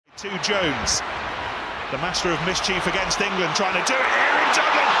To Jones, the master of mischief against England, trying to do it here in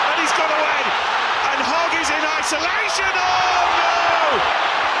Dublin, and he's got away. And Hogg is in isolation. Oh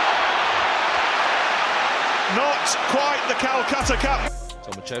no! Not quite the Calcutta Cup.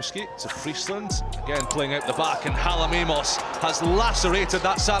 Tomaszewski to Friesland, again playing out the back, and Hallamemos has lacerated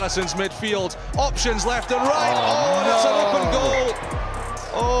that Saracens midfield. Options left and right. Oh, no. It's an open goal.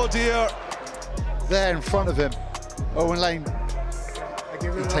 Oh dear. There in front of him, Owen Lane.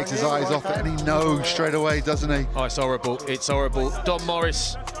 He takes his eyes off it and he knows straight away, doesn't he? Oh, it's horrible. It's horrible. Don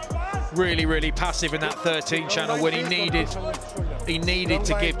Morris really passive in that 13 channel when he needed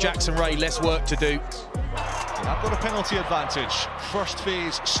to give Jackson Ray less work to do. I've got a penalty advantage. First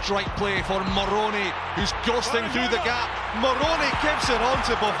phase strike play for Moroni, who's ghosting through the gap. Moroni gives it on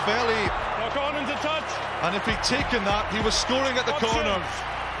to Boffelli. Knock on into touch. And if he'd taken that, he was scoring at the corner.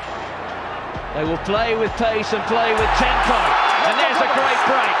 They will play with pace and play with tempo. And there's a great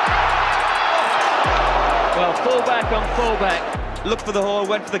break. Well, fullback on fullback. Looked for the hole,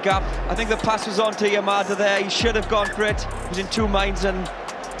 went for the gap. I think the pass was on to Yamada there. He should have gone for it. He was in two minds and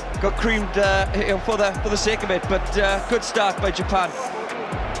got creamed for the sake of it. But good start by Japan.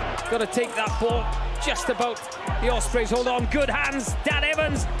 Got to take that ball just about the Ospreys. Hold on, good hands. Dan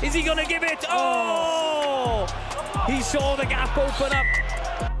Evans, is he going to give it? Oh! He saw the gap open up.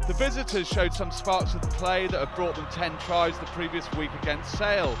 The visitors showed some sparks of the play that had brought them 10 tries the previous week against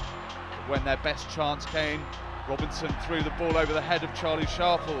Sale. But when their best chance came, Robinson threw the ball over the head of Charlie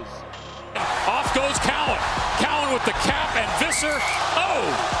Sharples. Off goes Cowan. Cowan with the cap and Visser. Oh!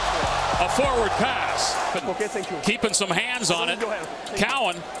 A forward pass. But keeping some hands on it.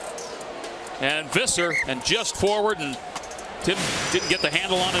 Cowan and Visser and just forward, and didn't get the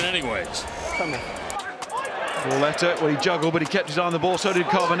handle on it anyways. Pauletta, well, he juggled, but he kept his eye on the ball. So did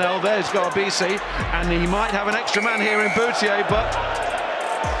Carbonell. There's Garbisi, and he might have an extra man here in Boutier, but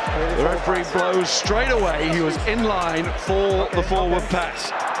the referee blows straight away. He was in line for the forward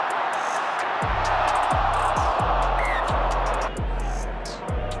pass.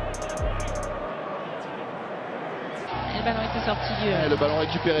 Le ballon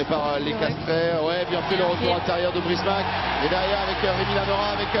récupéré par les Castrés. Ouais, bien fait le retour intérieur de Brisbane. Et derrière avec Rémi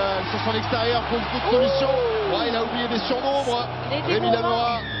Lamora sur son extérieur pour une toute solution. Ouais, il a oublié des surnombres. Rémi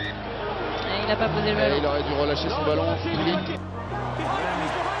Lamora. Il n'a pas posé le ballon. Il aurait dû relâcher son ballon.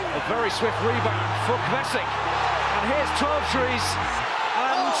 A very swift rebound for Kvesic. And here's 12 trees.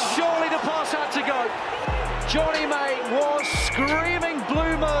 And surely the pass had to go. Johnny May was screaming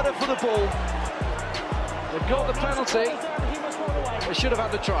blue murder for the ball. They've got the penalty. They should have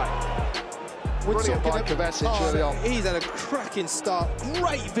had the try. Brilliant by Kovacic early on. He's had a cracking start.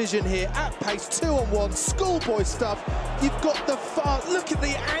 Great vision here at pace, 2-on-1, schoolboy stuff. You've got the look at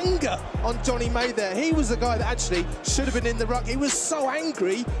the anger on Johnny May there. He was the guy that actually should have been in the ruck. He was so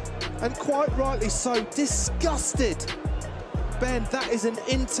angry, and quite rightly so, disgusted. Ben, that is an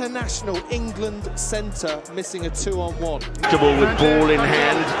international England centre missing a 2-on-1. With ball in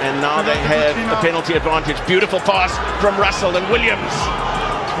hand, and now they have a penalty advantage. Beautiful pass from Russell and Williams.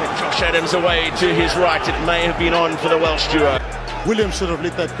 And Josh Adams away to his right. It may have been on for the Welsh duo. Williams should have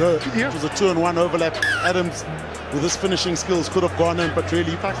let that go. It was a 2-on-1 overlap. Adams, with his finishing skills, could have gone in, but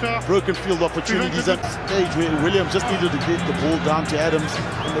really broken field opportunities at the stage where Williams just needed to get the ball down to Adams,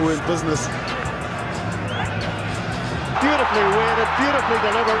 and they were in business. Beautifully weighted, beautifully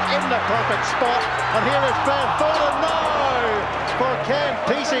delivered in the perfect spot. And here is Ben Forde now for Ken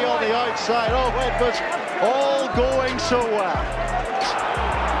Peacey on the outside. Oh, it was all going so well.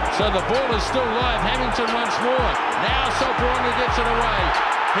 So the ball is still live. Hamilton once more. Now Soporonga gets it away.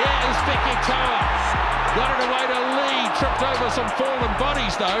 Here is Vicky Toa. Got it away to Lee. Tripped over some fallen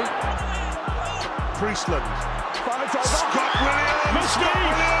bodies though. Priestland. Scott Williams. Scott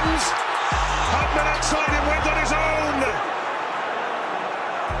Williams. Hudman outside him, went on his own.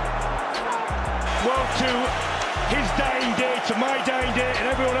 Well, to his dying day, to my dying day, and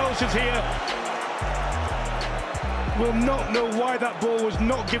everyone else's here, will not know why that ball was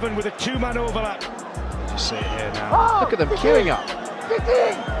not given with a two-man overlap. Just see it here now. Look at them queuing up.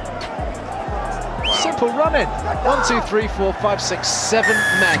 Wow. Simple running. 1, 2, 3, 4, 5, 6, 7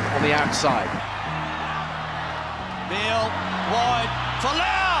 men on the outside. Beal, wide,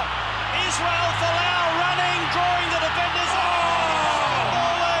 Folau! Israel Folau running, drawing the defenders.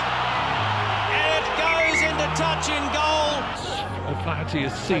 Forward. It goes into touch in goal. O'Flaherty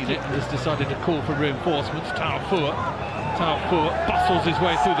has seen it and has decided to call for reinforcements. Taufua bustles his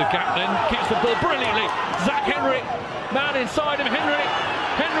way through the gap, then kicks the ball brilliantly. Zach Henry, man inside him.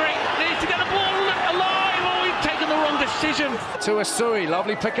 Henry needs to get the ball alive. Oh, he's taken the wrong decision. To Asui,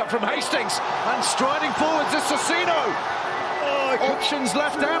 lovely pick up from Hastings, and striding forwards is Cecino. Oh, Options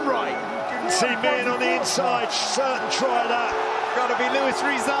left and right. See Meehan on the inside, certain try that. Got to be Lewis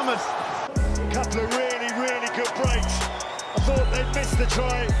Rees-Zammit. Couple of really, really good breaks. I thought they'd missed the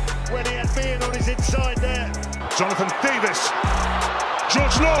try when he had Meehan on his inside there. Jonathan Davis,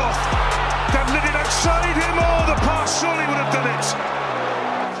 George North, then lit it outside him. Oh, the pass surely would have done it.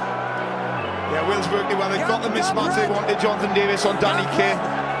 Yeah, Wales worked it well. They got the mismatch they wanted. Jonathan Davis on Danny Kay.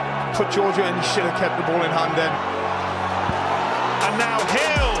 Put Georgia in, he should have kept the ball in hand then. And now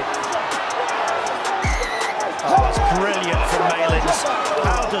Hill. Oh, that's brilliant from Malins.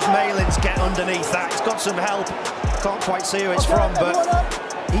 How does Malins get underneath that? He's got some help. Can't quite see who it's from, but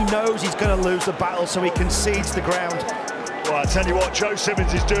he knows he's going to lose the battle, so he concedes the ground. Well, I tell you what, Joe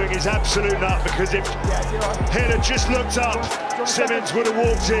Simmons is doing his absolute nut, because if Hill had just looked up, Simmons would have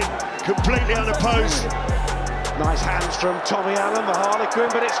walked in completely unopposed. Nice hands from Tommy Allen, the Harlequin,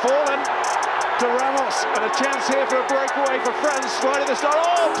 but it's fallen to Ramos. And a chance here for a breakaway for France right at the start.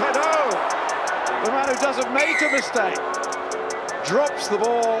 Oh, Penaud, the man who doesn't make a mistake, drops the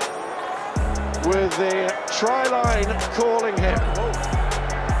ball with the try line calling him.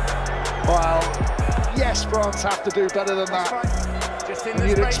 Well, yes, France have to do better than that. And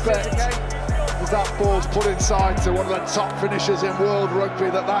you'd expect, as that ball's put inside to one of the top finishers in world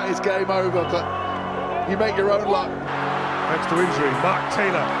rugby, that is game over, but you make your own luck. Thanks to injury, Mark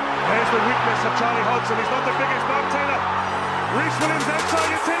Taylor. There's the weakness of Charlie Hodgson. He's not the biggest, Mark Taylor. Reece Williams outside,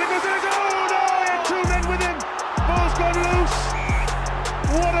 and Taylor goes in. Oh no, he had two men with him. Ball's gone loose.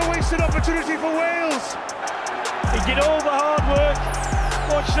 What a wasted opportunity for Wales. He did all the hard work.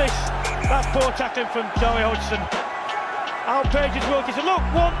 Watch this. That poor tackling from Charlie Hodgson. Al Page's Wilkinson. Look,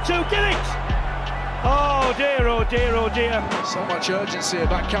 1-2, get it! Oh dear, oh dear, oh dear. So much urgency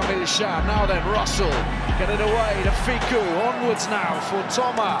about Camille Shah. Now then, Russell, get it away to Fiku. Onwards now for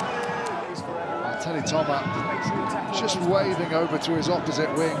Toma. I tell you, Toma, just waving over to his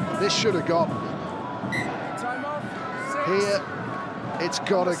opposite wing. This should have gone. Here, it's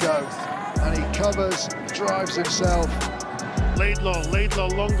got to go. And he covers, drives himself. Laidlaw,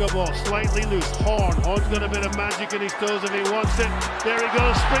 longer ball, slightly loose. Horn's got a bit of magic in his toes if he wants it. There he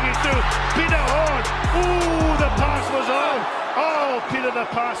goes, springing through. Peter Horn. Ooh, the pass was on. Oh, Peter, the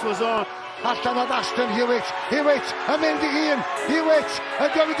pass was on. Allan ad Aston Hewitt, a mynd I hun, Hewitt, a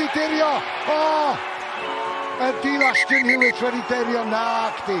gymryd I dirio. Oh, a dil Aston Hewitt wedi dirio,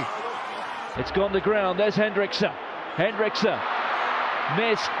 nagdi. It's gone to ground, there's Hendrickson.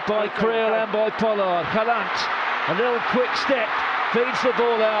 Missed by Creel and by Pollard. Gallant. A little quick step, feeds the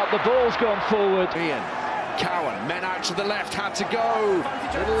ball out, the ball's gone forward. Ian, Cowan, men out to the left, had to go.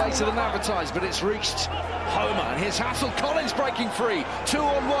 A little later than advertised, but it's reached Homer. And here's Hassel-Collins breaking free.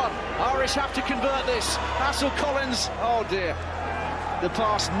 2-on-1. Irish have to convert this. Hassel-Collins, oh dear. The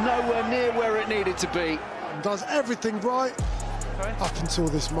pass nowhere near where it needed to be. Does everything right up until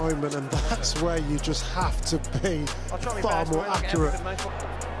this moment, and that's where you just have to be far more accurate.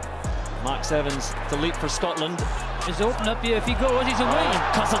 Max Evans to leap for Scotland. Is open up here if he goes, he's away.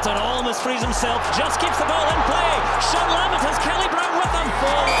 Castleton almost frees himself, just keeps the ball in play. Sean Lamont has Kelly Brown with him.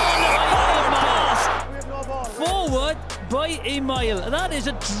 Forward by a mile. That is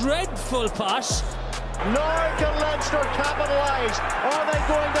a dreadful pass. Nor can Leinster capitalise. Are they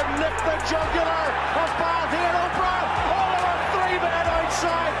going to nip the jugular of Bath here? O'Brien, oh, they were 3 men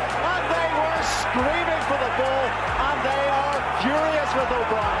outside, and they were screaming for the ball, and they are furious with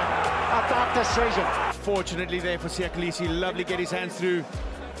O'Brien at that decision. Fortunately there for Siakalisi, lovely get his hands through.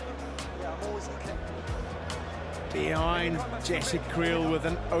 Behind Jesse Creel with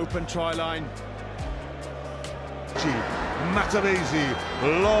an open try line. Matarese,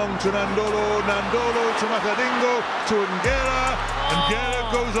 long to Nandolo to Matadingo, to Ngera.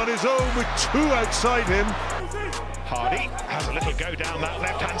 Ngera goes on his own with 2 outside him. Hardy has a little go down that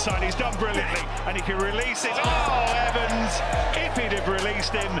left-hand side. He's done brilliantly, and he can release it. Oh, Evans! If he'd have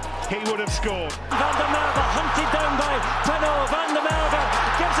released him, he would have scored. Van der Merwe hunted down by Penaud. Van der Merwe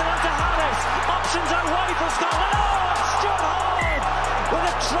gives it on to Harris. Options are wide for Scotland. Oh, Stuart Hall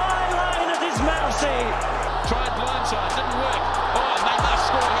with a try line at his mercy. Tried blindside, didn't work. Oh, and they must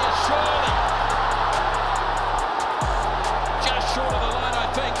score here, surely. Just short of the line, I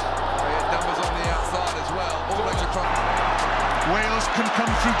think. Numbers on the outside as well. Wales can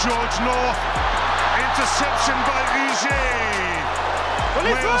come through George North. Interception by Uge.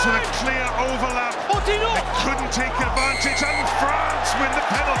 Wales with a clear overlap. They couldn't take advantage, and France win the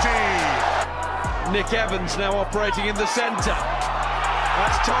penalty. Nick Evans now operating in the centre.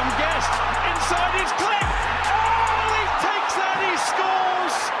 That's Tom Guest. Inside his clip. Oh, he takes that, he scores!